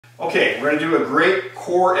Okay, we're going to do a great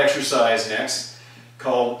core exercise next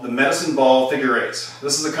called the medicine ball figure eights.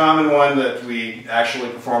 This is a common one that we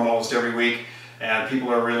actually perform almost every week, and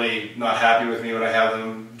people are really not happy with me when I have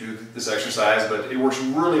them do this exercise, but it works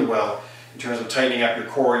really well in terms of tightening up your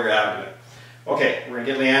core, your abdomen. Okay, we're going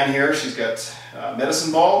to get Leanne here. She's got a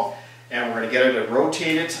medicine ball, and we're going to get her to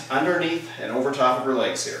rotate it underneath and over top of her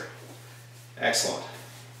legs here. Excellent.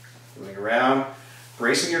 Moving around,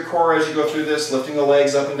 bracing your core as you go through this, lifting the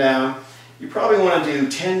legs up and down. You probably want to do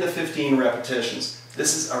 10 to 15 repetitions.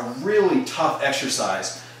 This is a really tough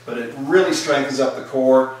exercise, but it really strengthens up the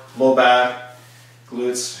core, low back,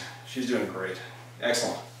 glutes. She's doing great.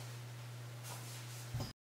 Excellent.